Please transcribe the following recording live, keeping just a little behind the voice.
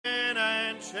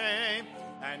and shame,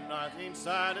 and nothing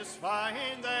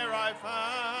satisfying there I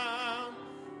found.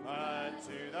 But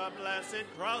to the blessed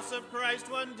cross of Christ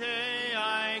one day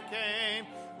I came,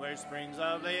 where springs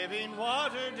of living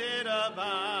water did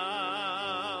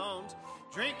abound.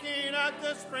 Drinking at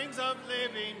the springs of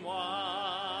living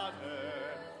water,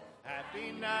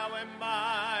 happy now am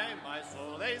I, my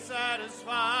soul they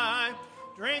satisfy.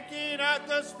 Drinking at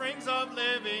the springs of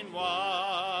living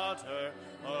water,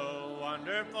 oh,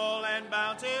 wonderful and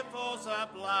bountiful supply.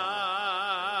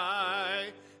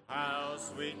 How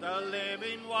sweet the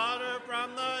living water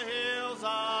from the hills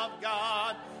of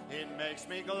God. It makes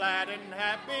me glad and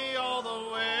happy all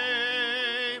the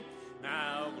way.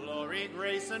 Now glory,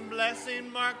 grace, and blessing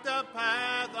mark the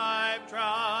path I've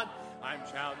trod. I'm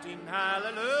shouting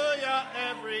hallelujah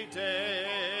every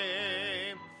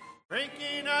day.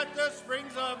 Drinking at the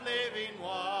springs of living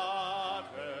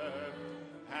water,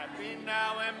 happy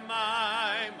now am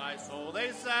I, my soul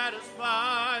they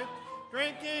satisfy.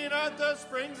 Drinking at the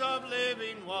springs of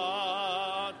living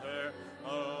water,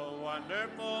 oh,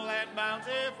 wonderful and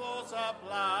bountiful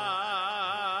supply.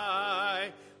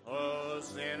 Oh,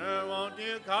 sinner, won't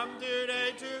you come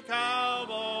today to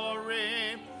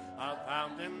Calvary? A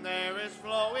fountain there is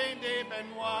flowing deep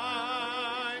and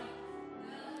wide.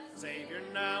 Savior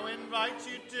now invites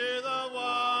you to the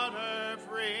water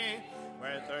free,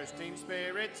 where thirsting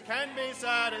spirits can be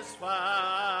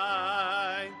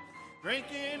satisfied.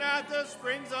 Drinking at the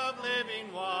springs of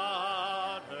living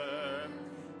water,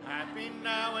 happy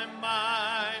now am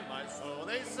I, my soul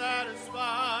they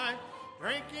satisfy.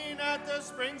 Drinking at the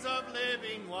springs of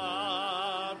living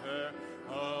water,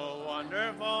 oh,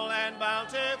 wonderful and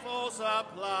bountiful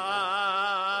supply.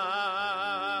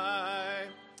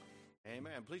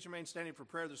 Amen. Please remain standing for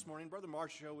prayer this morning. Brother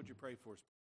Marshall, would you pray for us?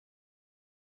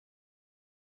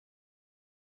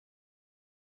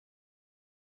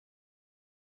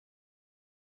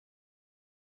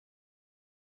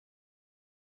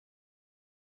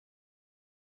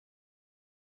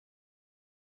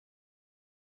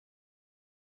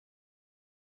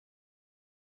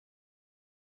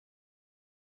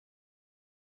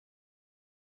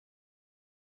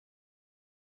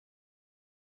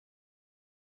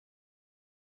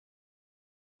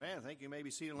 Man, thank you. You may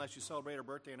be seated unless you celebrate a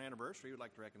birthday and anniversary. We'd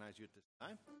like to recognize you at this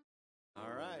time.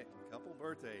 All right, a couple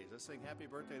birthdays. Let's sing happy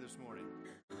birthday this morning.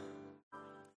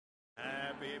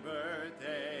 Happy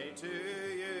birthday to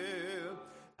you.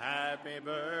 Happy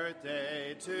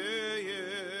birthday to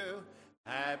you.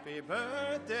 Happy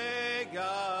birthday,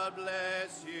 God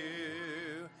bless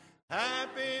you.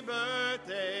 Happy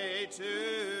birthday to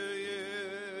you.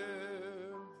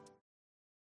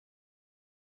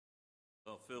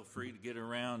 Well, feel free to get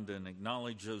around and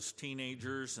acknowledge those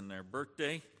teenagers and their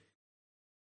birthday.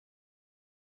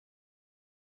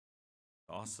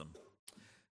 Awesome.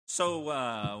 So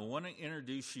I want to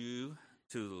introduce you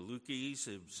to the Lukes.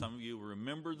 If some of you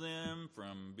remember them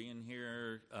from being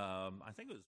here, I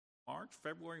think it was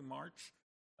February, March.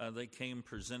 They came,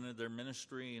 presented their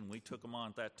ministry, and we took them on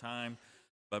at that time.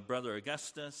 But Brother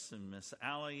Augustus and Miss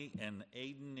Allie and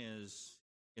Aiden is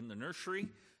in the nursery.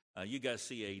 You guys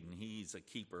see Aiden. He's a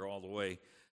keeper all the way.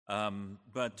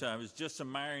 But I was just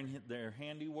admiring their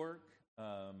handiwork.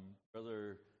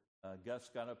 Brother Gus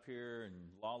got up here, and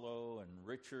Lalo and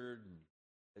Richard. And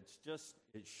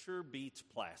it sure beats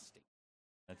plastic.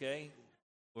 Okay?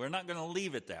 We're not going to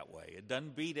leave it that way. It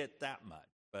doesn't beat it that much.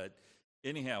 But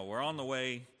anyhow, we're on the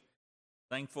way.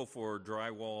 Thankful for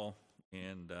drywall,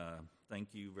 and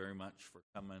thank you very much for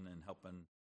coming and helping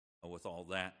with all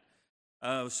that.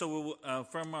 So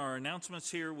from our announcements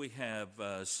here, we have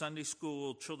Sunday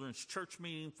School Children's Church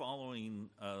meeting following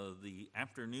the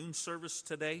afternoon service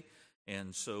today.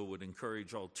 And so would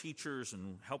encourage all teachers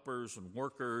and helpers and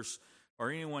workers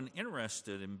or anyone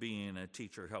interested in being a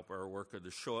teacher, helper, or worker to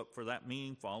show up for that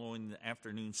meeting following the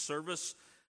afternoon service.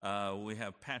 We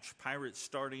have Patch Pirates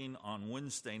starting on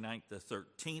Wednesday night the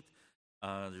 13th.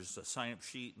 There's a sign-up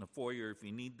sheet in the foyer if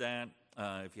you need that.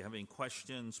 If you have any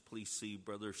questions, please see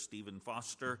Brother Stephen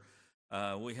Foster.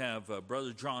 We have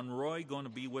Brother John Roy going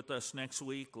to be with us next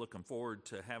week. Looking forward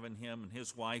to having him and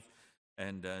his wife.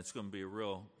 And it's going to be a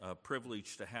real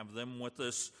privilege to have them with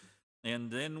us. And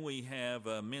then we have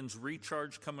Men's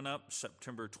Recharge coming up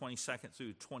September 22nd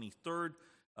through 23rd.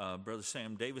 Brother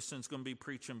Sam Davison's going to be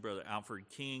preaching, Brother Alfred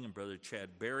King, and Brother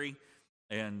Chad Berry.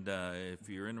 And if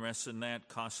you're interested in that,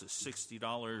 costs us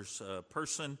 $60 a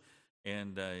person,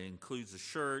 and includes a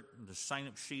shirt, the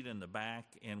sign-up sheet in the back,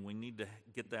 and we need to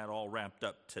get that all wrapped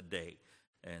up today.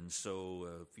 And so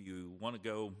if you want to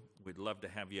go, we'd love to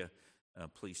have you.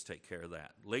 Please take care of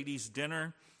that. Ladies'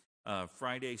 dinner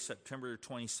Friday, September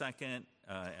 22nd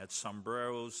at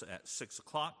Sombreros at 6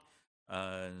 o'clock.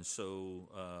 And so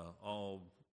all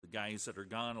the guys that are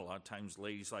gone, a lot of times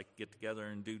ladies like to get together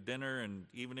and do dinner. And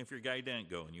even if your guy didn't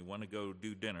go and you want to go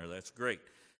do dinner, that's great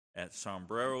at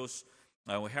Sombreros.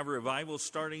 We have a revival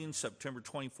starting September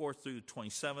 24th through the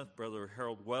 27th. Brother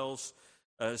Harold Wells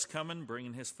is coming,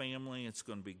 bringing his family. It's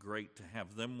going to be great to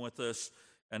have them with us.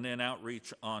 And then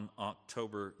outreach on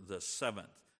October the 7th.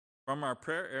 From our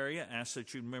prayer area, I ask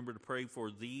that you remember to pray for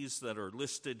these that are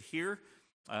listed here.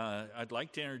 I'd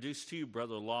like to introduce to you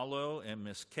Brother Lalo and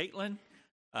Miss Caitlin.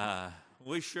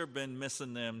 We sure been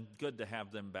missing them. Good to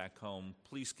have them back home.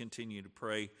 Please continue to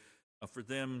pray for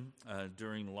them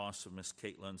during the loss of Miss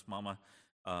Caitlin's mama.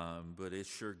 But it's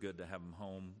sure good to have them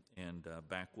home and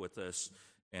back with us.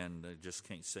 And I just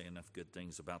can't say enough good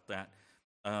things about that.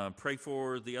 Pray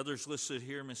for the others listed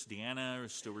here. Miss Deanna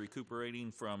is still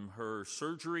recuperating from her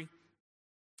surgery.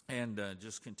 And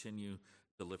just continue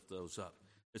to lift those up.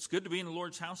 It's good to be in the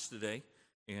Lord's house today.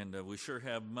 And we sure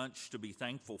have much to be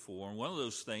thankful for. And one of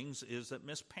those things is that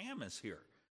Miss Pam is here.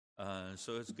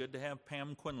 So it's good to have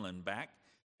Pam Quinlan back.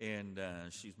 And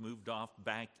she's moved off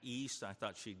back east. I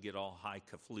thought she'd get all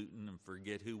highfalutin and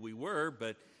forget who we were.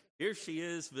 But here she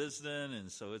is visiting. And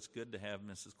so it's good to have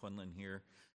Mrs. Quinlan here.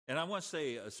 And I want to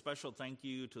say a special thank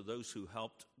you to those who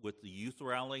helped with the youth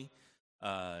rally.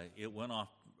 It went off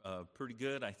pretty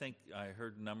good. I think I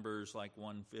heard numbers like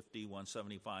 150,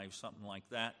 175, something like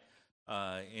that.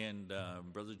 And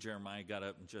Brother Jeremiah got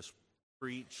up and just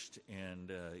preached,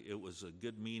 and it was a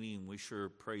good meeting. We sure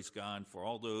praise God for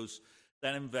all those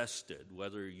that invested,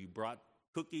 whether you brought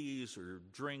cookies or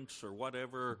drinks or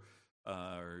whatever,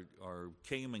 or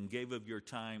came and gave of your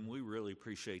time. We really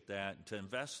appreciate that. And to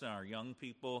invest in our young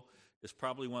people is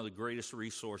probably one of the greatest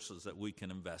resources that we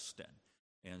can invest in.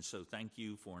 And so thank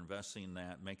you for investing in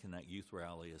that, making that youth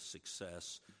rally a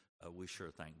success. We sure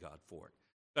thank God for it.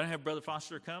 Going to have Brother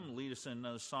Foster come and lead us in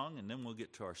another song, and then we'll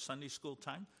get to our Sunday school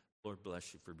time. Lord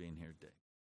bless you for being here today.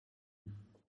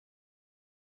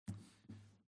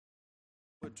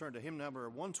 We'll turn to hymn number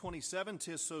 127,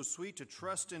 "'Tis So Sweet to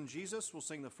Trust in Jesus." We'll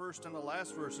sing the first and the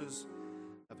last verses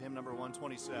of hymn number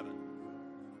 127.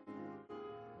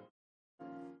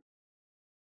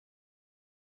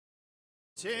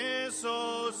 "'Tis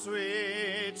so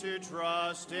sweet to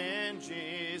trust in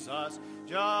Jesus,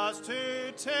 just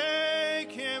to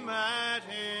take him at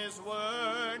his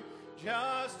word,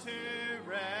 just to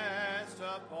rest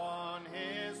upon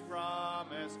his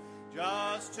promise,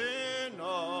 just to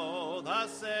know,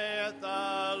 thus saith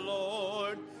the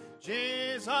Lord.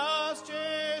 Jesus,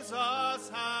 Jesus,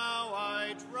 how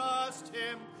I trust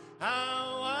him,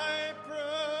 how I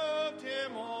proved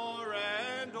him o'er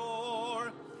and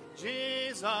o'er.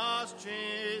 Jesus,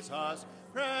 Jesus,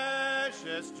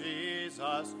 precious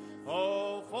Jesus,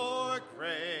 oh, for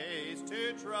grace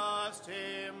to trust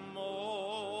him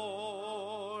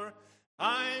more.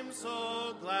 I'm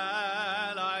so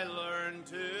glad I learned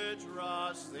to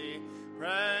trust thee,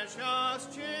 precious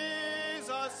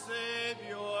Jesus,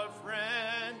 Savior,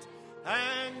 friend,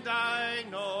 and I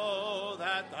know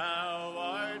that thou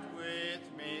art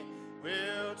with me,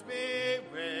 wilt be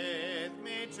with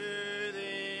me to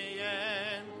the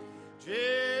end.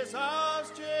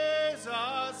 Jesus,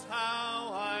 Jesus,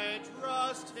 how I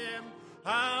trust him,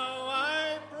 how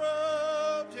I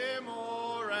proved him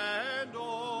o'er and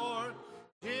o'er.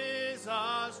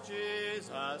 Jesus,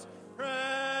 Jesus,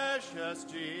 precious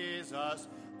Jesus,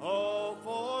 oh,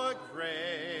 for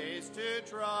grace to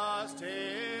trust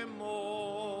him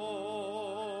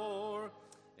more.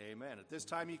 Amen. At this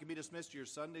time, you can be dismissed to your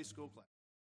Sunday school class.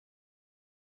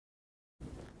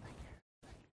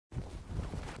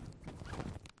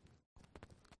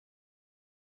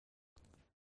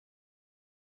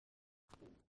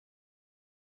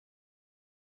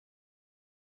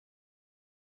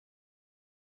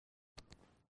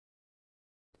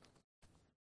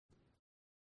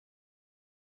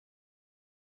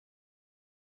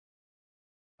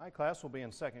 My class will be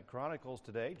in 2 Chronicles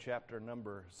today, chapter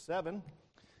number 7.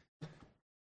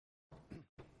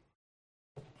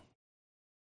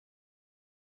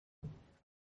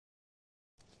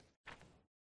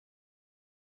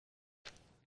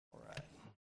 All right.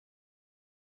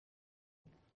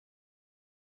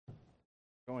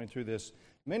 Going through this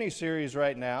mini-series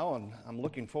right now, and I'm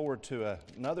looking forward to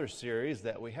another series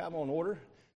that we have on order.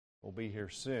 We'll be here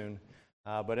soon.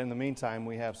 But in the meantime,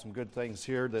 we have some good things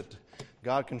here that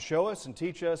God can show us and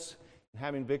teach us,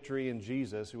 having victory in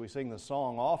Jesus. We sing the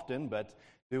song often, but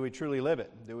do we truly live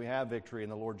it? Do we have victory in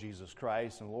the Lord Jesus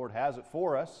Christ? And the Lord has it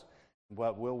for us,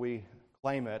 but will we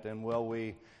claim it, and will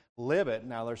we live it.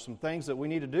 Now, there's some things that we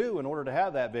need to do in order to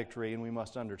have that victory, and we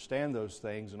must understand those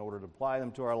things in order to apply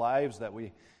them to our lives, that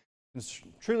we can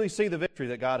truly see the victory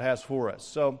that God has for us.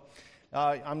 So,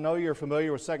 I know you're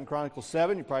familiar with 2 Chronicles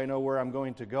 7. You probably know where I'm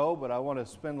going to go, but I want to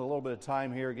spend a little bit of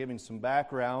time here giving some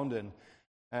background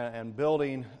and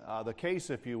building the case,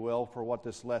 if you will, for what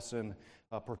this lesson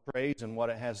portrays and what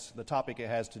it has, the topic it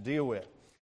has to deal with.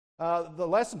 The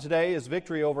lesson today is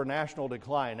victory over national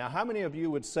decline. Now, how many of you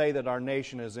would say that our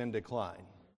nation is in decline?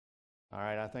 All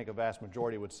right, I think a vast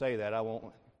majority would say that. I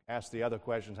won't ask the other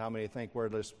questions. How many think we're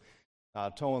just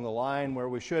toeing the line where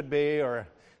we should be, or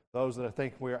those that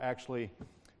think we're actually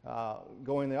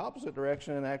going the opposite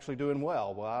direction and actually doing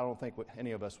well? Well, I don't think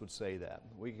any of us would say that.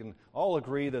 We can all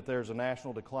agree that there's a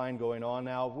national decline going on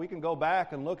now. We can go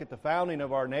back and look at the founding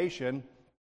of our nation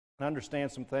and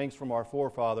understand some things from our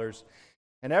forefathers.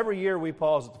 And every year we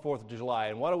pause at the 4th of July.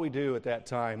 And what do we do at that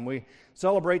time? We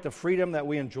celebrate the freedom that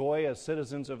we enjoy as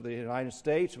citizens of the United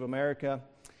States of America.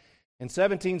 In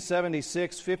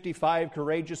 1776, 55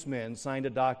 courageous men signed a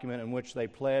document in which they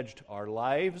pledged our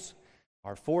lives,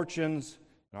 our fortunes,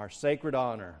 and our sacred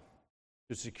honor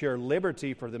to secure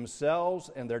liberty for themselves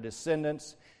and their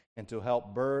descendants and to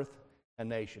help birth a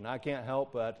nation. I can't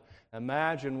help but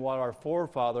imagine what our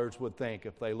forefathers would think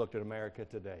if they looked at America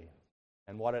today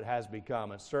and what it has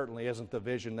become. It certainly isn't the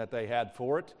vision that they had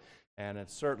for it, and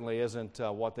it certainly isn't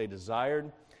what they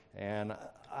desired. And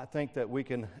I think that we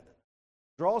can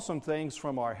draw some things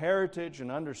from our heritage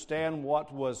and understand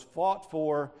what was fought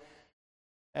for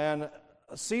and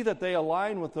see that they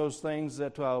align with those things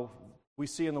that we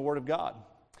see in the Word of God.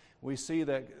 We see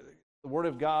that the Word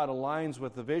of God aligns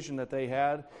with the vision that they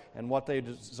had and what they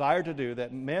desired to do,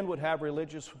 that men would have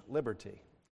religious liberty,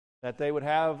 that they would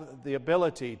have the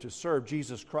ability to serve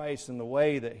Jesus Christ in the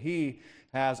way that He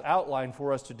has outlined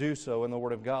for us to do so in the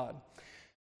Word of God.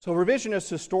 So revisionist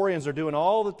historians are doing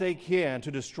all that they can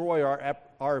to destroy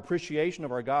our appreciation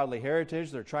of our godly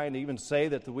heritage. They're trying to even say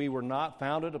that we were not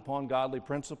founded upon godly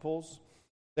principles.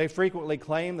 They frequently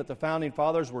claim that the founding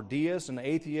fathers were deists and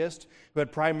atheists who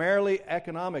had primarily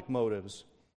economic motives.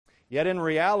 Yet in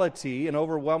reality, an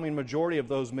overwhelming majority of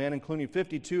those men, including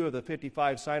 52 of the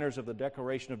 55 signers of the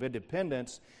Declaration of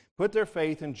Independence, put their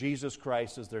faith in Jesus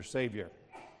Christ as their Savior.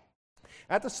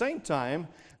 At the same time,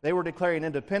 they were declaring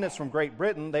independence from Great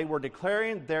Britain. They were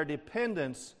declaring their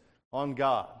dependence on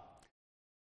God.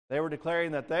 They were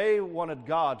declaring that they wanted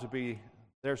God to be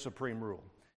their supreme rule,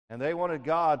 and they wanted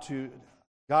God to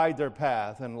guide their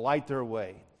path and light their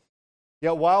way.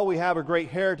 Yet while we have a great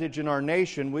heritage in our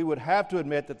nation, we would have to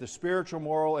admit that the spiritual,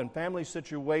 moral, and family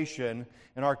situation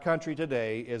in our country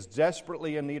today is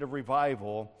desperately in need of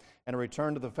revival and a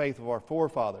return to the faith of our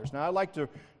forefathers. Now, I'd like to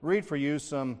read for you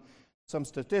some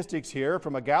statistics here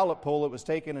from a Gallup poll that was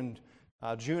taken in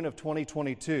June of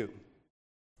 2022,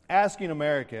 asking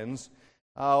Americans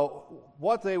how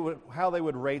they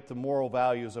would rate the moral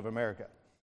values of America.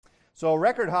 So a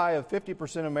record high of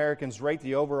 50% Americans rate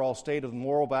the overall state of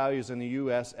moral values in the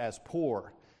U.S. as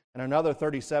poor, and another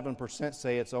 37%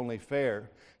 say it's only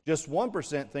fair. Just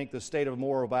 1% think the state of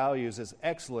moral values is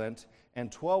excellent,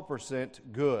 and 12%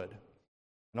 good.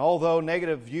 And although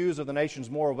negative views of the nation's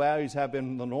moral values have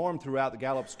been the norm throughout the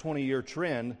Gallup's 20-year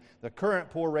trend, the current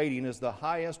poor rating is the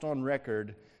highest on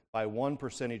record by 1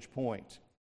 percentage point.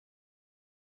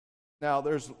 Now,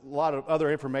 there's a lot of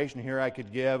other information here I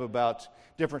could give about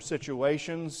different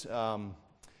situations,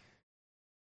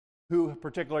 who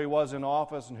particularly was in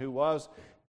office and who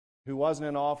wasn't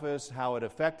in office, how it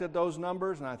affected those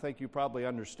numbers, and I think you probably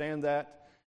understand that.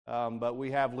 But we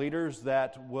have leaders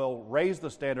that will raise the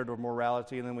standard of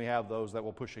morality, and then we have those that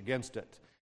will push against it.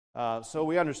 So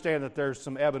we understand that there's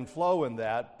some ebb and flow in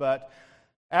that, but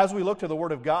as we look to the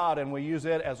Word of God and we use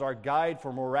it as our guide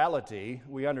for morality,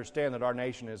 we understand that our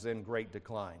nation is in great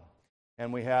decline.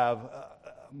 And we have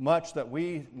much that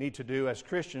we need to do as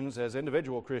Christians, as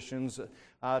individual Christians,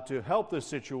 to help this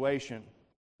situation.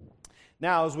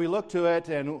 Now, as we look to it,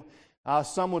 and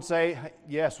some would say,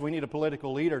 yes, we need a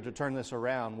political leader to turn this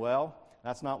around. Well,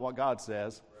 that's not what God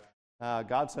says.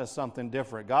 God says something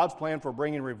different. God's plan for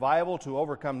bringing revival to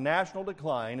overcome national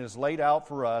decline is laid out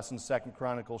for us in 2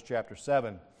 Chronicles chapter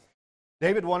 7.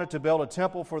 David wanted to build a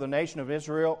temple for the nation of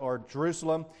Israel, or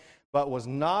Jerusalem, but was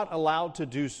not allowed to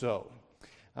do so.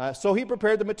 So he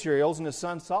prepared the materials, and his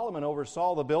son Solomon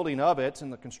oversaw the building of it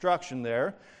and the construction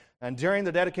there. And during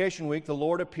the dedication week, the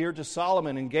Lord appeared to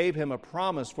Solomon and gave him a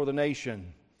promise for the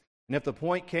nation. And if the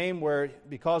point came where,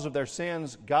 because of their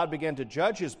sins, God began to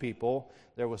judge His people,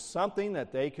 there was something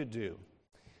that they could do.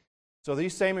 So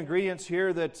these same ingredients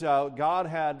here that God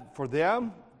had for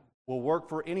them, will work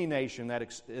for any nation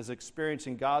that is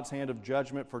experiencing God's hand of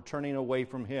judgment for turning away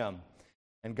from Him.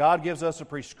 And God gives us a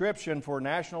prescription for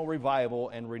national revival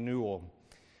and renewal.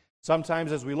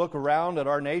 Sometimes as we look around at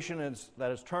our nation that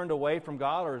has turned away from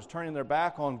God or is turning their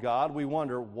back on God, we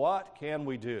wonder, what can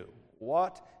we do?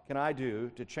 What can I do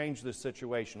to change this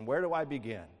situation? Where do I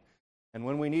begin? And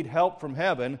when we need help from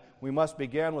heaven, we must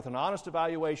begin with an honest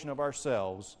evaluation of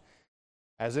ourselves.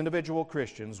 As individual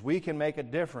Christians, we can make a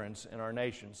difference in our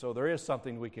nation. So there is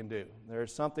something we can do. There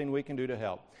is something we can do to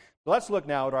help. So let's look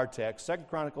now at our text, 2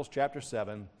 Chronicles chapter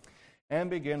 7, and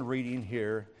begin reading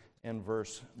here in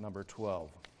verse number 12.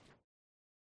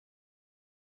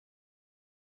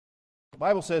 The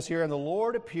Bible says here, "And the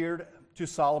Lord appeared to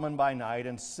Solomon by night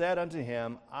and said unto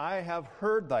him, I have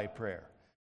heard thy prayer,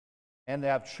 and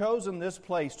have chosen this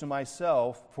place to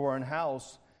myself for an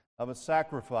house of a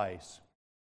sacrifice.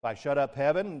 If I shut up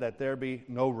heaven, that there be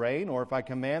no rain, or if I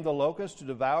command the locusts to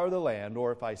devour the land,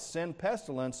 or if I send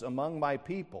pestilence among my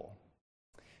people,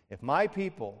 if my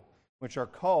people, which are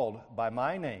called by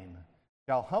my name,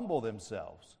 shall humble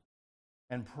themselves,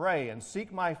 and pray, and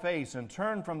seek my face, and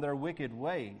turn from their wicked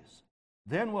ways,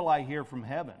 then will I hear from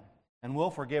heaven, and will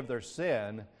forgive their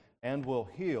sin, and will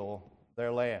heal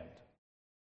their land."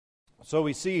 So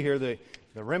we see here the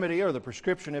remedy, or the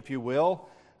prescription, if you will,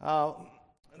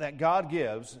 that God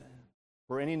gives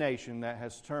for any nation that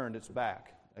has turned its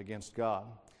back against God.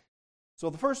 So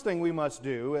the first thing we must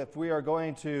do, if we are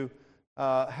going to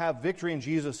have victory in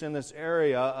Jesus in this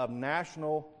area of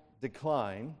national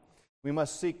decline, we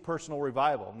must seek personal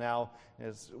revival. Now,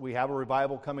 as we have a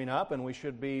revival coming up, and we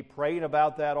should be praying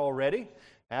about that already,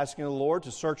 asking the Lord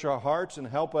to search our hearts and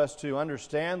help us to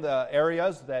understand the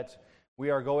areas that we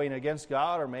are going against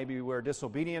God, or maybe we're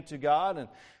disobedient to God,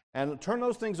 and turn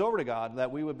those things over to God,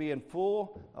 that we would be in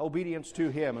full obedience to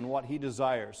Him and what He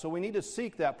desires. So we need to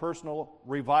seek that personal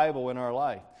revival in our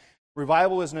life.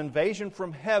 Revival is an invasion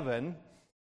from heaven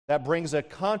that brings a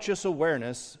conscious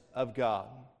awareness of God.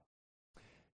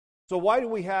 So why do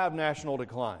we have national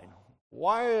decline?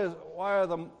 Why are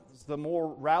the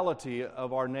morality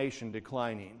of our nation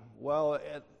declining? Well,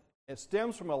 it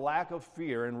stems from a lack of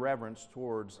fear and reverence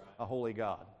towards a holy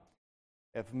God.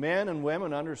 If men and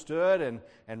women understood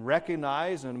and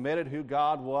recognized and admitted who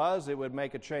God was, it would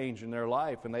make a change in their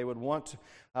life, and they would want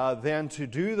then to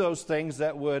do those things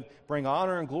that would bring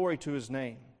honor and glory to His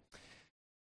name.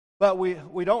 But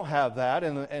we don't have that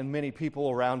in many people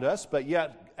around us, but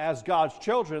yet as God's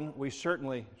children, we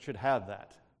certainly should have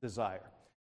that desire.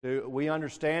 We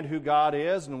understand who God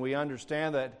is, and we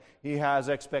understand that He has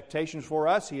expectations for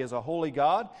us. He is a holy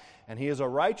God, and He is a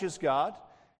righteous God,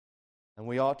 and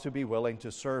we ought to be willing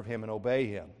to serve Him and obey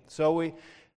Him. So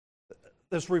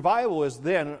this revival is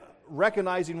then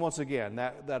recognizing once again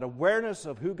that awareness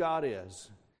of who God is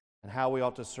and how we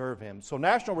ought to serve Him. So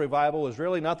national revival is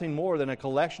really nothing more than a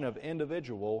collection of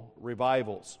individual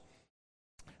revivals.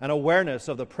 An awareness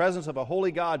of the presence of a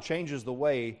holy God changes the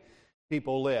way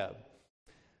people live.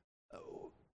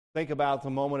 Think about the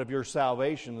moment of your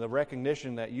salvation, the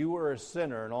recognition that you were a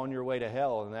sinner and on your way to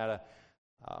hell, and that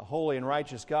a holy and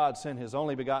righteous God sent His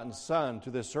only begotten Son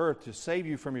to this earth to save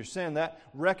you from your sin. That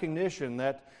recognition,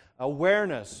 that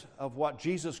awareness of what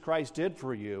Jesus Christ did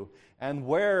for you and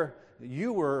where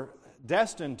you were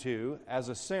destined to as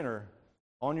a sinner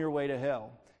on your way to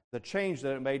hell. The change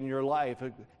that it made in your life,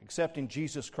 accepting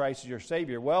Jesus Christ as your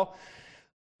Savior. Well,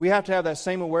 we have to have that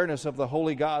same awareness of the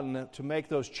holy God and to make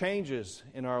those changes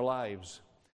in our lives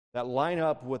that line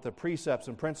up with the precepts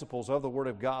and principles of the Word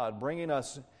of God, bringing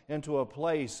us into a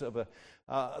place of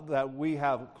that we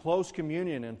have close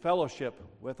communion and fellowship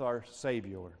with our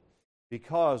Savior,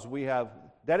 because we have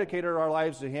dedicated our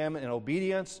lives to Him in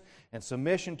obedience and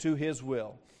submission to His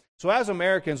will. So as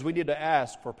Americans, we need to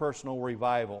ask for personal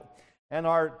revival. And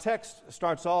our text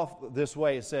starts off this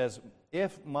way. It says,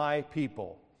 "If my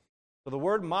people." So the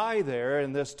word "my" there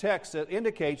in this text, it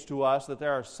indicates to us that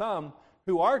there are some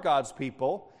who are God's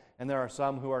people and there are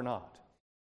some who are not.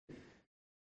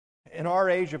 In our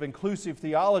age of inclusive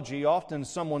theology, often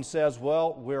someone says,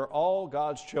 well, we're all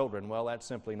God's children. Well, that's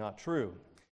simply not true.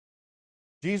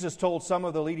 Jesus told some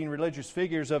of the leading religious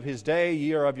figures of His day,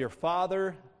 "Ye are of your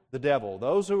father, the devil."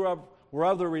 Those who were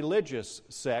of the religious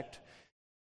sect,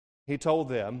 He told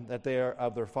them that they are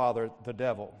of their father, the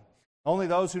devil. Only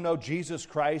those who know Jesus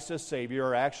Christ as Savior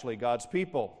are actually God's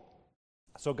people.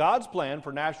 So God's plan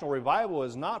for national revival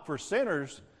is not for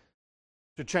sinners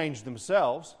to change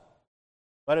themselves,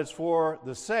 but it's for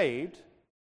the saved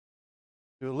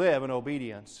to live in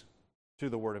obedience to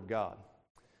the Word of God.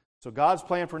 So God's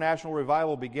plan for national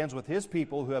revival begins with His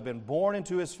people who have been born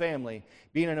into His family.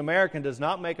 Being an American does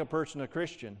not make a person a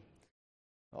Christian.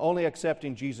 Only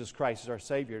accepting Jesus Christ as our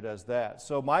Savior does that.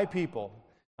 So my people,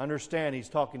 understand he's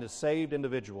talking to saved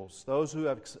individuals, those who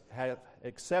have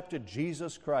accepted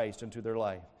Jesus Christ into their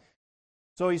life.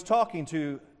 So he's talking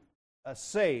to a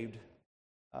saved,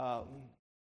 to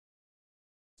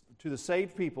the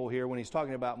saved people here when he's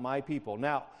talking about my people.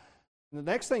 Now, the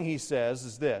next thing he says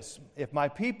is this: if my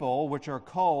people, which are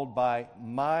called by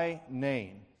my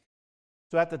name.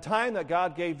 So at the time that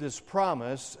God gave this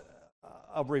promise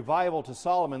of revival to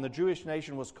Solomon, the Jewish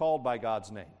nation was called by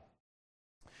God's name.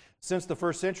 Since the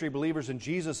first century, believers in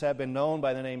Jesus have been known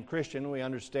by the name Christian. We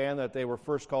understand that they were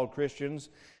first called Christians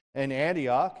in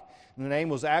Antioch. And the name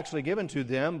was actually given to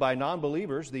them by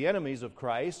non-believers, the enemies of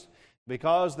Christ,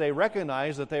 because they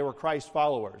recognized that they were Christ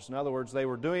followers. In other words, they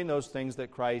were doing those things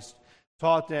that Christ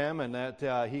taught them and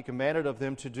that He commanded of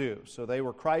them to do. So they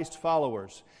were Christ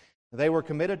followers. They were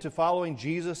committed to following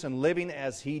Jesus and living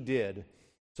as He did.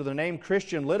 So the name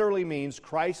Christian literally means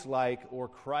Christ-like or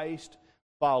Christ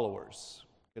followers.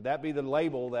 Could that be the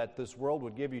label that this world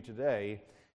would give you today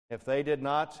if they did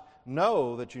not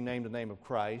know that you named the name of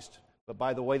Christ, but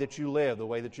by the way that you live, the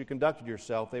way that you conducted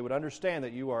yourself, they would understand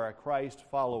that you are a Christ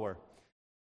follower.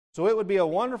 So it would be a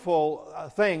wonderful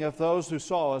thing if those who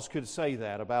saw us could say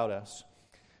that about us.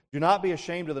 Do not be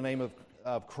ashamed of the name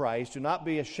of Christ. Do not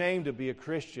be ashamed to be a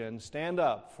Christian. Stand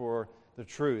up for the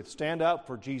truth. Stand up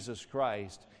for Jesus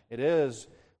Christ. It is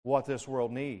what this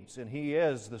world needs, and He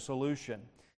is the solution.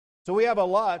 So we have a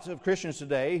lot of Christians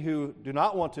today who do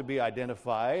not want to be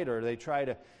identified, or they try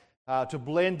to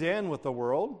blend in with the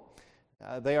world.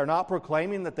 They are not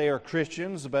proclaiming that they are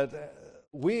Christians, but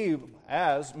we,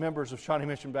 as members of Shawnee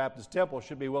Mission Baptist Temple,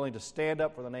 should be willing to stand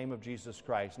up for the name of Jesus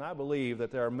Christ. And I believe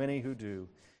that there are many who do.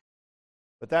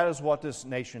 But that is what this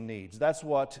nation needs. That's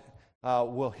what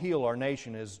will heal our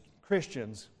nation, is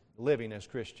Christians living as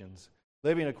Christians,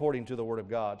 living according to the Word of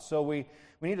God. So we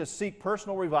need to seek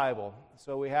personal revival.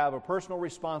 So we have a personal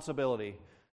responsibility.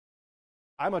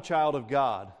 I'm a child of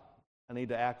God. I need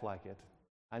to act like it.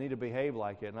 I need to behave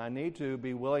like it. And I need to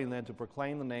be willing then to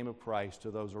proclaim the name of Christ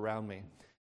to those around me.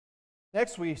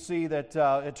 Next, we see that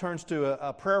it turns to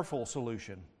a prayerful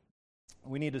solution.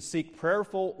 We need to seek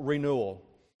prayerful renewal.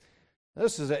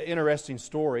 This is an interesting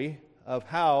story of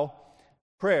how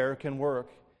prayer can work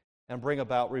and bring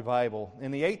about revival.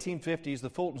 In the 1850s, the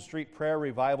Fulton Street Prayer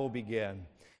Revival began.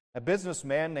 A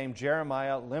businessman named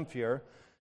Jeremiah Lemfier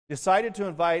decided to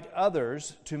invite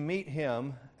others to meet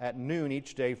him at noon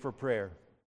each day for prayer.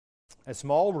 A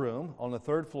small room on the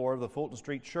third floor of the Fulton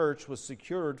Street Church was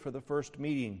secured for the first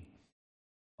meeting.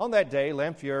 On that day,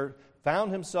 Lemfier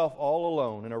found himself all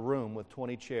alone in a room with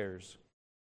 20 chairs.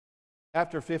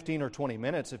 After 15 or 20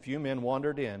 minutes, a few men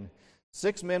wandered in.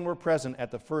 6 men were present at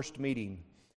the first meeting.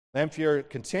 Lemfier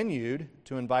continued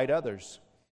to invite others.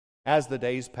 As the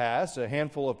days passed, a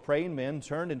handful of praying men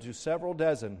turned into several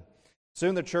dozen.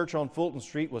 Soon the church on Fulton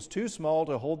Street was too small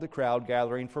to hold the crowd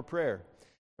gathering for prayer.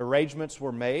 Arrangements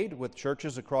were made with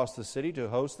churches across the city to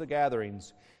host the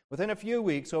gatherings. Within a few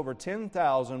weeks, over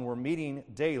 10,000 were meeting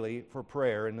daily for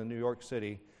prayer in the New York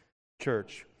City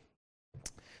church.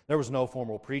 There was no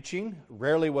formal preaching.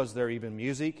 Rarely was there even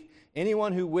music.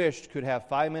 Anyone who wished could have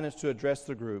 5 minutes to address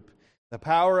the group. The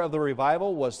power of the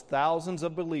revival was thousands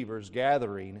of believers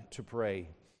gathering to pray.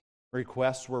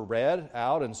 Requests were read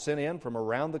out and sent in from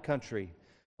around the country.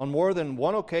 On more than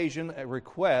one occasion, a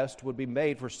request would be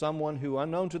made for someone who,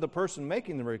 unknown to the person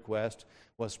making the request,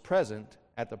 was present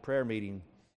at the prayer meeting.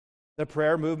 The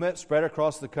prayer movement spread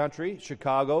across the country.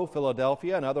 Chicago,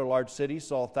 Philadelphia, and other large cities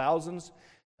saw thousands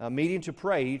meeting to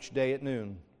pray each day at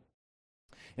noon.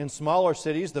 In smaller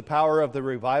cities, the power of the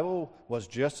revival was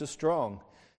just as strong.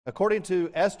 According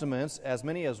to estimates, as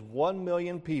many as 1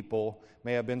 million people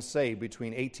may have been saved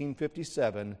between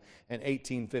 1857 and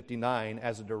 1859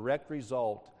 as a direct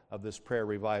result of this prayer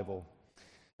revival.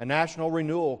 A national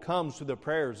renewal comes through the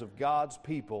prayers of God's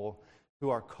people who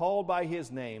are called by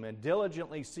His name and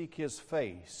diligently seek His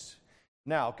face.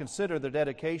 Now, consider the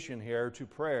dedication here to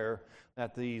prayer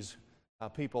that these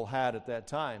people had at that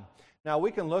time. Now,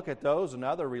 we can look at those in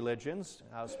other religions,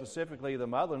 specifically the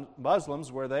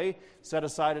Muslims, where they set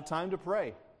aside a time to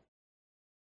pray.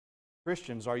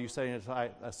 Christians, are you setting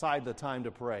aside the time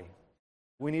to pray?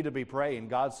 We need to be praying.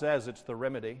 God says it's the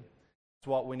remedy. It's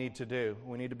what we need to do.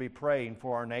 We need to be praying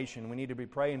for our nation. We need to be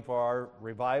praying for our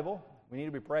revival. We need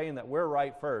to be praying that we're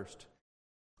right first,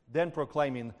 then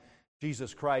proclaiming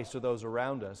Jesus Christ to those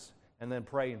around us, and then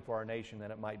praying for our nation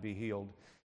that it might be healed.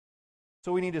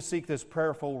 So we need to seek this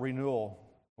prayerful renewal.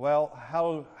 Well,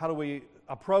 how do we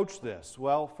approach this?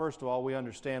 Well, first of all, we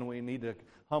understand we need to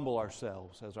humble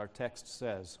ourselves, as our text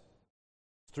says,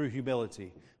 through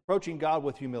humility. Approaching God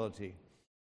with humility.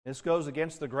 This goes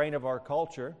against the grain of our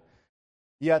culture,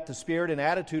 yet the spirit and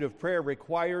attitude of prayer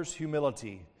requires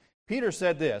humility. Peter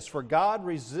said this, "For God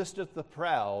resisteth the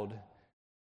proud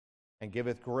and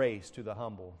giveth grace to the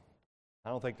humble." I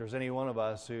don't think there's any one of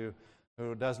us who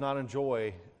does not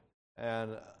enjoy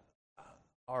and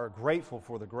are grateful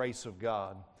for the grace of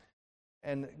God.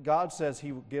 And God says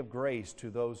He will give grace to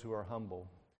those who are humble.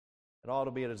 It ought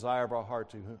to be a desire of our heart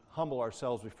to humble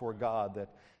ourselves before God, that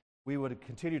we would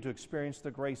continue to experience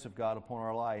the grace of God upon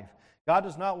our life. God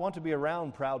does not want to be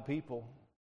around proud people.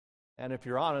 And if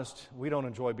you're honest, we don't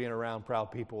enjoy being around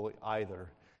proud people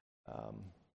either.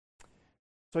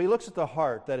 So He looks at the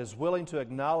heart that is willing to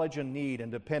acknowledge a need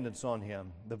and dependence on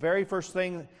Him. The very first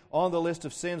thing on the list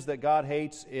of sins that God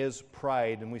hates is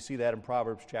pride, and we see that in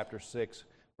Proverbs chapter 6,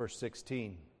 verse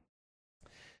 16.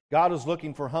 God is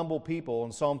looking for humble people,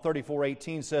 and Psalm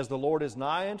 34:18 says, "The Lord is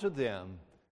nigh unto them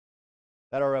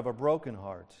that are of a broken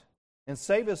heart, and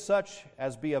saveth such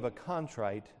as be of a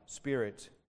contrite spirit."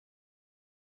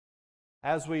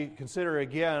 As we consider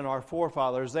again our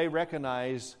forefathers, they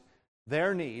recognize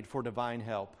their need for divine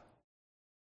help.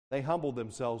 They humbled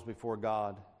themselves before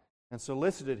God and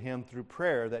solicited Him through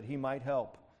prayer that He might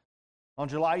help. On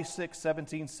July 6,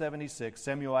 1776,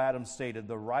 Samuel Adams stated,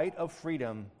 "The right of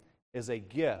freedom is a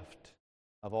gift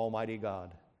of Almighty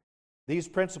God." These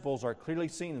principles are clearly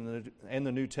seen in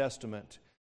the New Testament.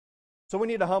 So we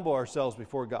need to humble ourselves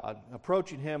before God,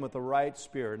 approaching Him with the right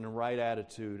spirit and the right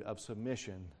attitude of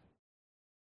submission,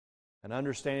 and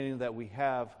understanding that we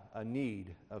have a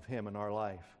need of Him in our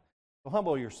life. So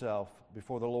humble yourself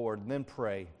before the Lord and then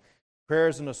pray. Prayer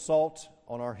is an assault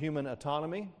on our human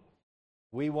autonomy.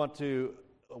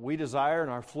 We desire in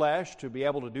our flesh to be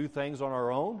able to do things on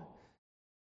our own,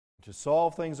 to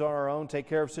solve things on our own, take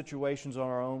care of situations on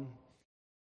our own.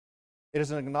 It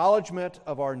is an acknowledgement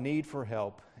of our need for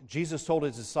help. Jesus told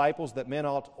His disciples that men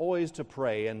ought always to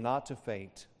pray and not to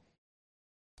faint.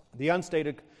 The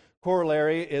unstated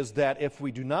corollary is that if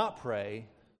we do not pray,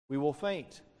 we will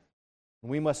faint.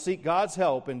 We must seek God's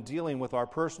help in dealing with our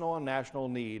personal and national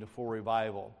need for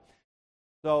revival.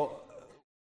 So,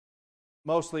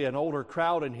 mostly an older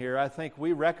crowd in here, I think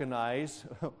we recognize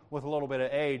with a little bit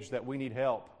of age that we need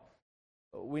help.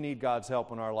 We need God's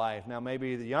help in our life. Now,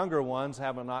 maybe the younger ones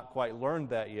have not quite learned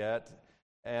that yet,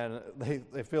 and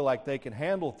they feel like they can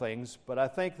handle things, but I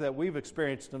think that we've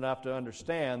experienced enough to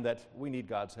understand that we need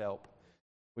God's help.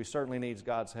 We certainly need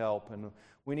God's help, and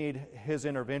we need His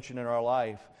intervention in our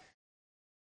life.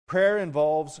 Prayer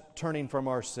involves turning from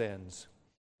our sins.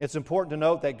 It's important to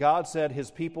note that God said His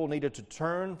people needed to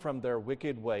turn from their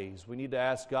wicked ways. We need to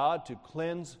ask God to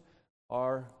cleanse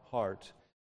our heart,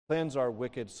 cleanse our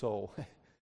wicked soul,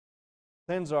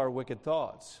 cleanse our wicked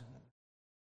thoughts.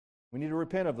 We need to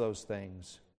repent of those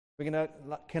things. We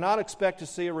cannot expect to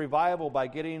see a revival by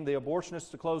getting the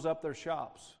abortionists to close up their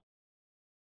shops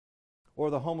or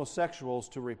the homosexuals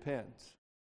to repent.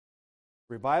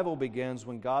 Revival begins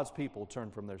when God's people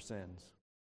turn from their sins.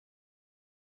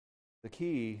 The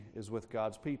key is with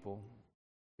God's people.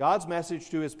 God's message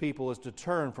to His people is to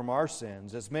turn from our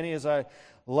sins. "As many as I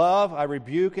love, I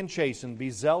rebuke and chasten. Be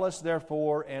zealous,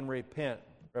 therefore, and repent."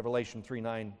 Revelation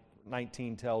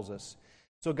 3:19 tells us.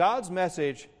 So God's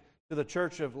message to the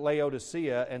church of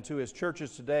Laodicea and to His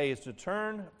churches today is to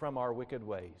turn from our wicked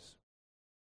ways.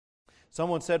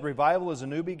 Someone said revival is a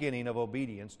new beginning of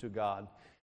obedience to God.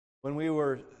 When we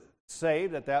were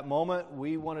saved, at that moment,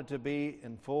 we wanted to be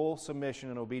in full submission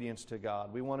and obedience to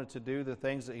God. We wanted to do the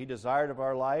things that He desired of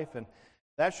our life, and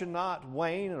that should not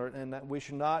wane, and that we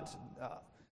should not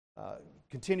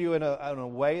continue in a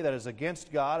way that is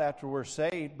against God after we're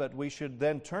saved, but we should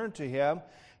then turn to Him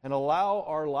and allow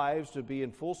our lives to be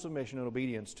in full submission and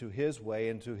obedience to His way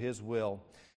and to His will.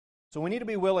 So we need to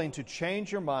be willing to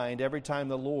change your mind every time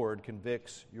the Lord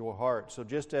convicts your heart. So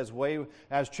just as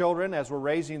children, as we're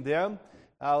raising them,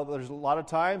 there's a lot of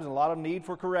times and a lot of need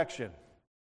for correction.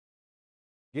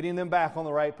 Getting them back on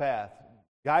the right path.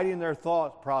 Guiding their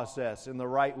thought process in the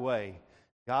right way.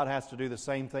 God has to do the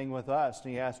same thing with us,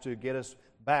 and He has to get us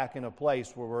back in a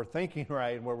place where we're thinking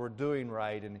right and where we're doing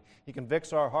right. And He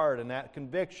convicts our heart, and that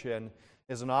conviction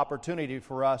is an opportunity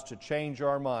for us to change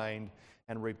our mind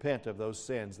and repent of those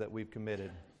sins that we've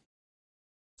committed.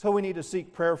 So we need to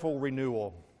seek prayerful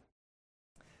renewal.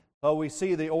 So we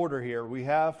see the order here. We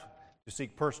have to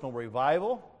seek personal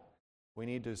revival. We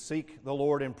need to seek the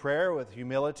Lord in prayer with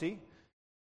humility.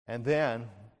 And then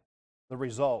the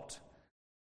result.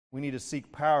 We need to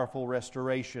seek powerful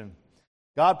restoration.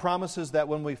 God promises that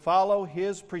when we follow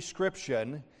His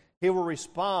prescription, He will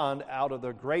respond out of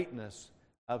the greatness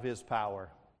of His power.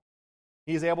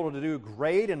 He is able to do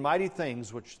great and mighty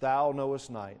things which thou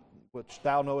knowest not. which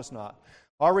thou knowest not.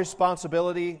 Our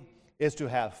responsibility is to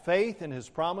have faith in His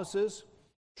promises,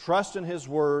 trust in His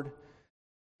Word,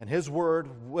 and His Word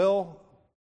will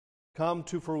come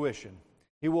to fruition.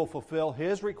 He will fulfill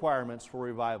His requirements for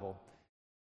revival.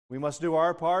 We must do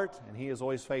our part, and He is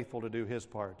always faithful to do His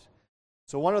part.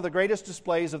 So one of the greatest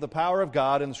displays of the power of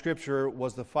God in the Scripture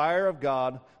was the fire of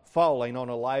God falling on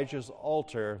Elijah's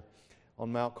altar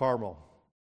on Mount Carmel.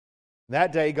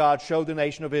 That day, God showed the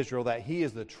nation of Israel that He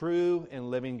is the true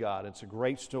and living God. It's a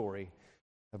great story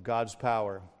of God's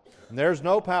power. And there's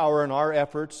no power in our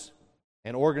efforts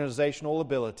and organizational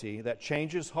ability that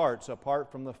changes hearts apart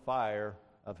from the fire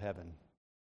of heaven.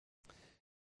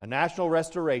 A national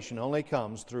restoration only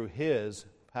comes through His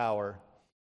power.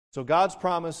 So God's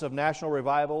promise of national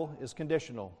revival is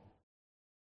conditional.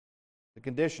 The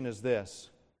condition is this: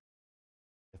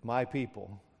 if my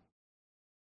people,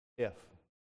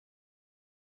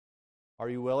 are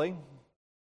you willing?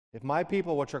 If my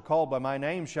people, which are called by my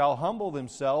name, shall humble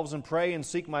themselves and pray and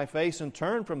seek my face and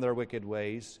turn from their wicked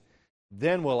ways,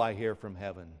 then will I hear from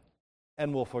heaven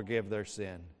and will forgive their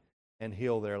sin and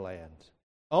heal their land.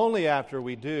 Only after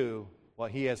we do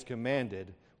what He has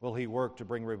commanded will He work to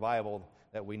bring revival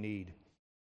that we need.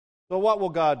 So what will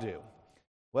God do?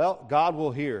 Well, God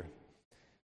will hear.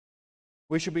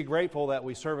 We should be grateful that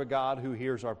we serve a God who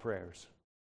hears our prayers.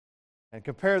 And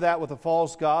compare that with the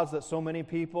false gods that so many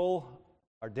people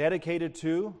are dedicated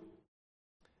to,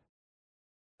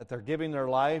 that they're giving their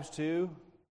lives to,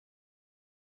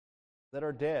 that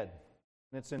are dead,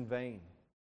 and it's in vain.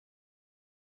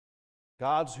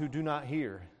 Gods who do not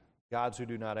hear, gods who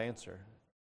do not answer.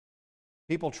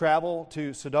 People travel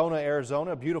to Sedona,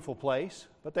 Arizona, a beautiful place,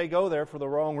 but they go there for the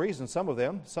wrong reason, some of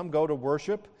them. Some go to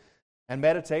worship and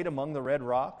meditate among the red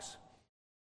rocks.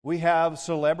 We have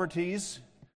celebrities,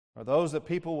 or those that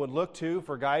people would look to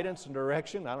for guidance and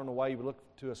direction. I don't know why you would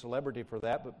look to a celebrity for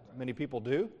that, but many people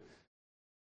do.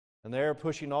 And they're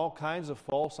pushing all kinds of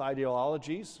false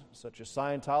ideologies, such as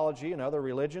Scientology and other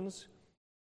religions.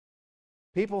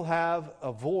 People have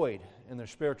a void in their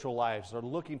spiritual lives. They're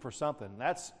looking for something.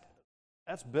 That's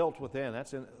built within.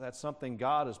 That's something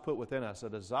God has put within us, a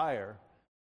desire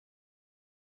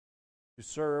to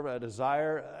serve, a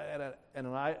desire and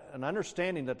an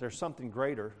understanding that there's something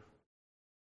greater.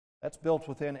 That's built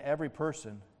within every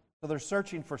person. So they're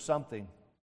searching for something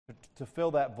to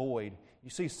fill that void. You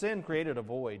see, sin created a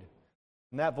void,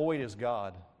 and that void is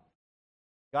God.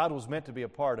 God was meant to be a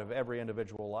part of every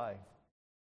individual life.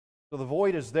 So the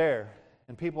void is there,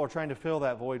 and people are trying to fill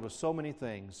that void with so many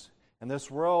things. And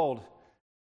this world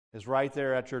is right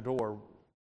there at your door,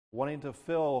 wanting to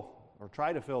fill or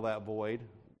try to fill that void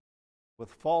with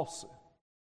false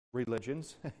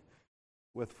religions,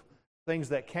 with things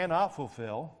that cannot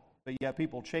fulfill. But yet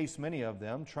people chase many of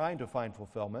them, trying to find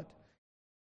fulfillment.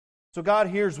 So God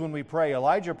hears when we pray.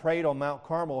 Elijah prayed on Mount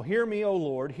Carmel, "Hear me, O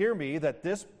Lord, hear me, that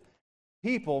this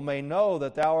people may know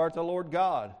that Thou art the Lord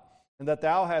God, and that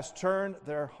Thou hast turned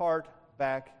their heart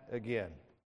back again."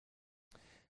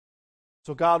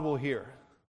 So God will hear.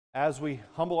 As we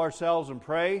humble ourselves and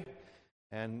pray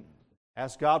and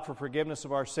ask God for forgiveness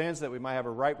of our sins, that we might have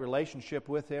a right relationship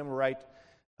with Him, a right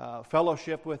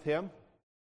fellowship with Him,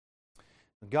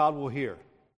 God will hear.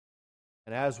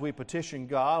 And as we petition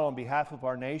God on behalf of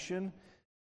our nation,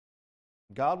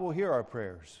 God will hear our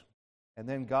prayers. And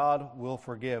then God will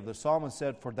forgive. The psalmist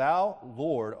said, "For Thou,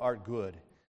 Lord, art good,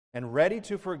 and ready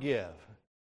to forgive,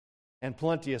 and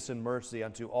plenteous in mercy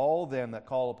unto all them that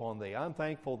call upon Thee." I'm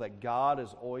thankful that God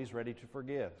is always ready to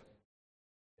forgive.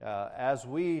 As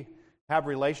we have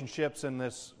relationships in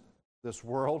this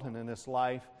world and in this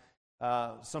life,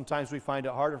 sometimes we find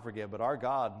it hard to forgive, but our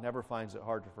God never finds it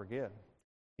hard to forgive.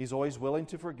 He's always willing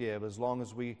to forgive as long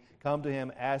as we come to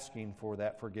Him asking for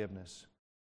that forgiveness.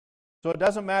 So it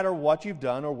doesn't matter what you've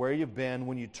done or where you've been.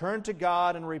 When you turn to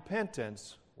God in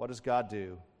repentance, what does God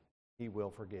do? He will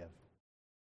forgive.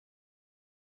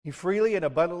 He freely and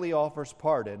abundantly offers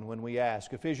pardon when we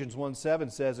ask. Ephesians 1:7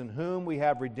 says, "In whom we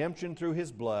have redemption through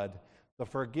His blood, the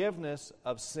forgiveness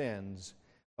of sins,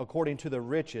 according to the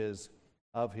riches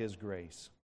of His grace."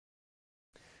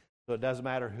 So it doesn't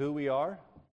matter who we are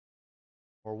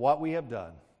or what we have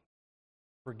done.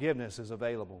 Forgiveness is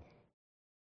available.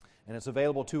 And it's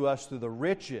available to us through the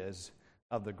riches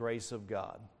of the grace of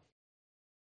God.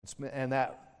 And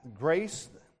that grace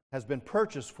has been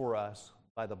purchased for us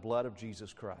by the blood of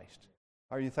Jesus Christ.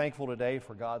 Are you thankful today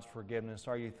for God's forgiveness?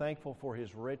 Are you thankful for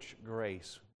His rich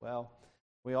grace? Well,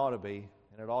 we ought to be,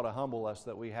 and it ought to humble us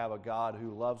that we have a God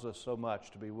who loves us so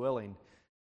much to be willing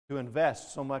to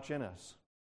invest so much in us.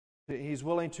 He's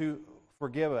willing to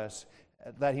forgive us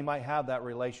that He might have that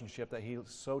relationship that He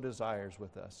so desires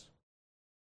with us.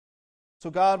 So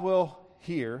God will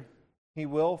hear, He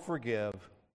will forgive.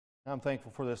 I'm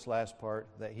thankful for this last part,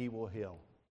 that He will heal.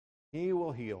 He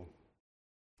will heal.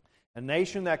 A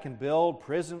nation that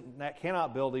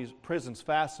cannot build these prisons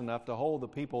fast enough to hold the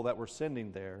people that we're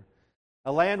sending there.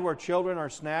 A land where children are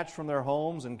snatched from their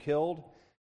homes and killed.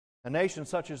 A nation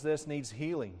such as this needs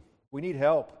healing. We need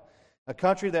help. A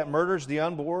country that murders the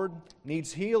unborn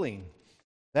needs healing.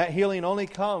 That healing only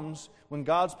comes when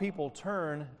God's people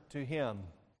turn to Him.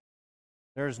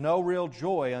 There is no real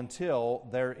joy until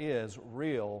there is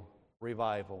real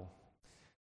revival.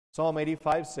 Psalm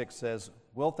 85:6 says,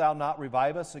 "Wilt thou not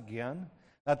revive us again,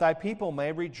 that thy people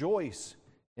may rejoice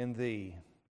in thee?"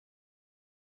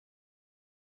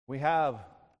 We have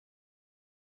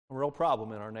a real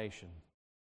problem in our nation.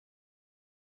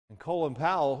 And Colin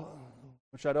Powell,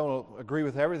 which I don't agree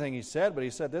with everything he said, but he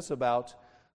said this about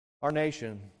our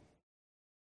nation.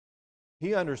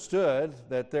 He understood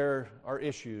that there are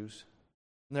issues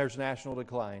and there's national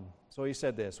decline. So he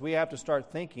said this: we have to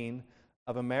start thinking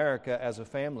of America as a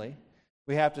family.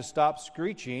 We have to stop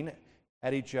screeching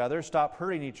at each other, stop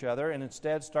hurting each other, and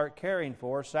instead start caring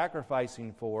for,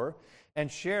 sacrificing for,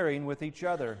 and sharing with each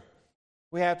other.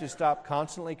 We have to stop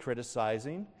constantly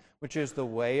criticizing, which is the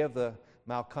way of the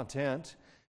malcontent,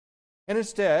 and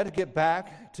instead get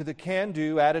back to the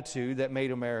can-do attitude that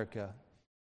made America.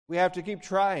 We have to keep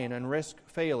trying and risk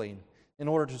failing in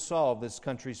order to solve this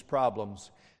country's problems.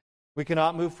 We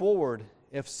cannot move forward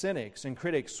if cynics and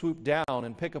critics swoop down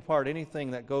and pick apart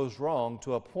anything that goes wrong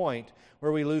to a point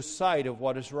where we lose sight of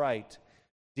what is right,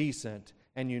 decent,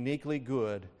 and uniquely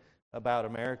good about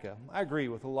America. I agree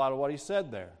with a lot of what he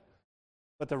said there.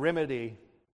 But the remedy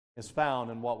is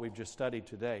found in what we've just studied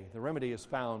today. The remedy is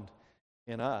found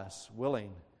in us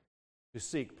willing to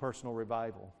seek personal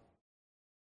revival,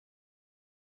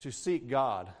 to seek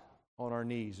God on our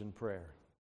knees in prayer,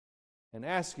 and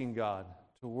asking God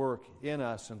to work in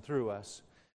us and through us,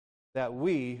 that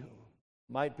we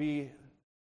might be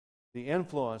the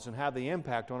influence and have the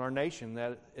impact on our nation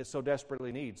that it so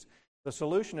desperately needs. The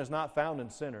solution is not found in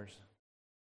sinners.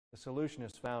 The solution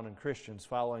is found in Christians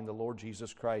following the Lord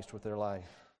Jesus Christ with their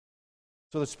life.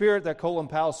 So the spirit that Colin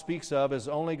Powell speaks of is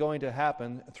only going to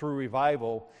happen through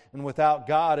revival, and without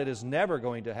God it is never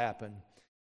going to happen.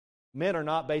 Men are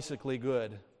not basically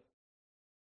good.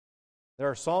 There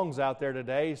are songs out there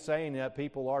today saying that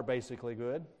people are basically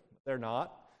good. They're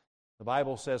not. The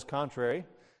Bible says contrary.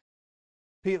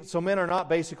 So men are not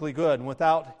basically good, and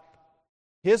without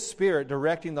His Spirit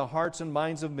directing the hearts and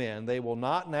minds of men, they will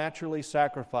not naturally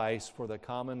sacrifice for the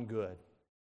common good.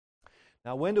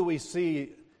 Now, when do we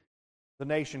see the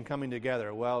nation coming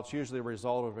together? Well, it's usually a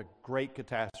result of a great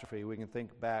catastrophe. We can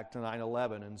think back to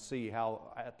 9/11 and see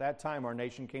how at that time our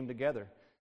nation came together.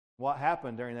 What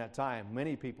happened during that time?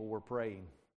 Many people were praying.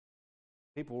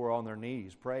 People were on their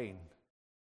knees praying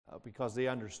because they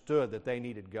understood that they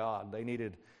needed God. They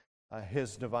needed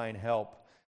His divine help.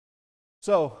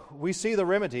 So we see the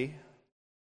remedy.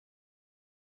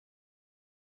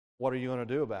 What are you going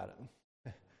to do about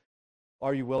it?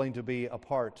 Are you willing to be a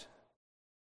part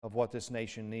of what this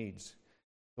nation needs?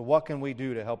 So what can we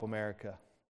do to help America?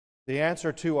 The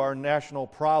answer to our national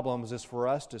problems is for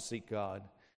us to seek God.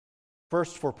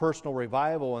 First for personal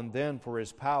revival, and then for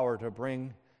His power to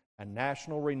bring a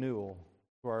national renewal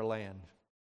to our land.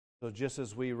 So just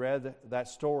as we read that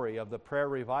story of the prayer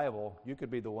revival, you could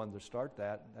be the one to start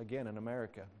that again in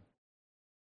America.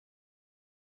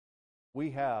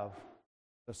 We have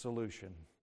the solution.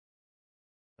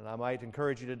 And I might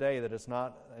encourage you today that it's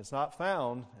not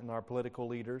found in our political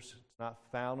leaders. It's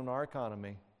not found in our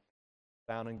economy. It's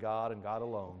found in God and God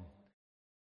alone.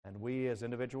 And we as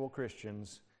individual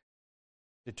Christians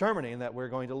determining that we're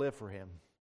going to live for Him.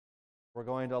 We're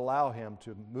going to allow Him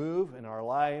to move in our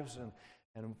lives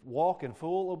and walk in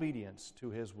full obedience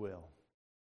to His will.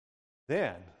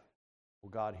 Then will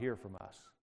God hear from us.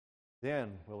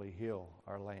 Then will He heal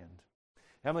our land.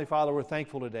 Heavenly Father, we're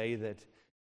thankful today that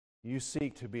You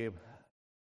seek to be a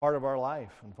part of our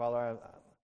life. And Father,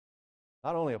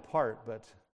 not only a part,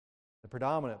 but the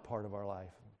predominant part of our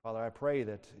life. Father, I pray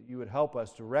that You would help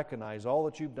us to recognize all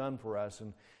that You've done for us.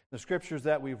 And the scriptures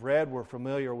that we've read we're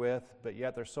familiar with, but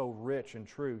yet they're so rich in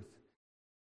truth.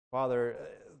 Father,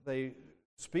 they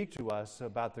speak to us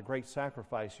about the great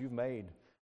sacrifice You've made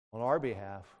on our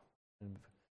behalf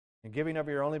in giving of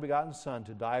Your only begotten Son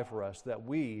to die for us, that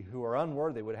we who are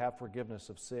unworthy would have forgiveness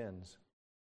of sins.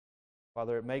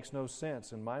 Father, it makes no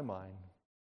sense in my mind.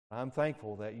 I'm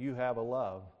thankful that You have a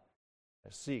love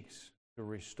that seeks to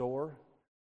restore,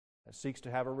 that seeks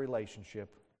to have a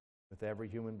relationship with every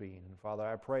human being. And Father,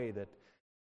 I pray that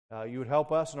You would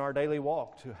help us in our daily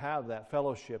walk to have that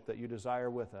fellowship that You desire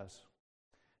with us.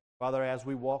 Father, as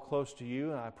we walk close to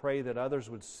you, and I pray that others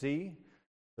would see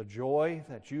the joy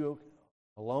that you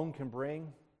alone can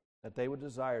bring, that they would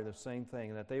desire the same thing,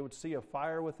 and that they would see a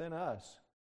fire within us,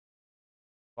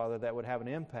 Father, that would have an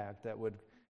impact, that would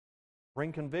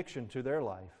bring conviction to their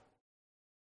life.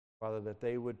 Father, that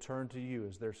they would turn to you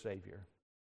as their Savior.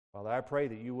 Father, I pray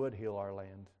that you would heal our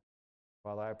land.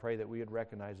 Father, I pray that we would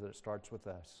recognize that it starts with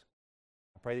us.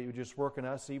 I pray that you would just work in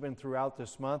us even throughout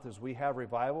this month as we have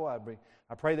revival.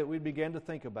 I pray that we'd begin to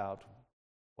think about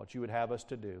what you would have us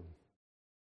to do.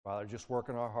 Father, just work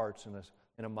in our hearts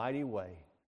in a mighty way.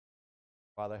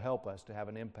 Father, help us to have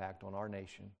an impact on our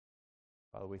nation.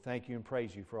 Father, we thank you and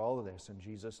praise you for all of this in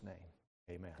Jesus' name.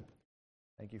 Amen.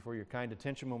 Thank you for your kind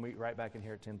attention. We'll meet right back in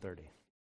here at 10:30.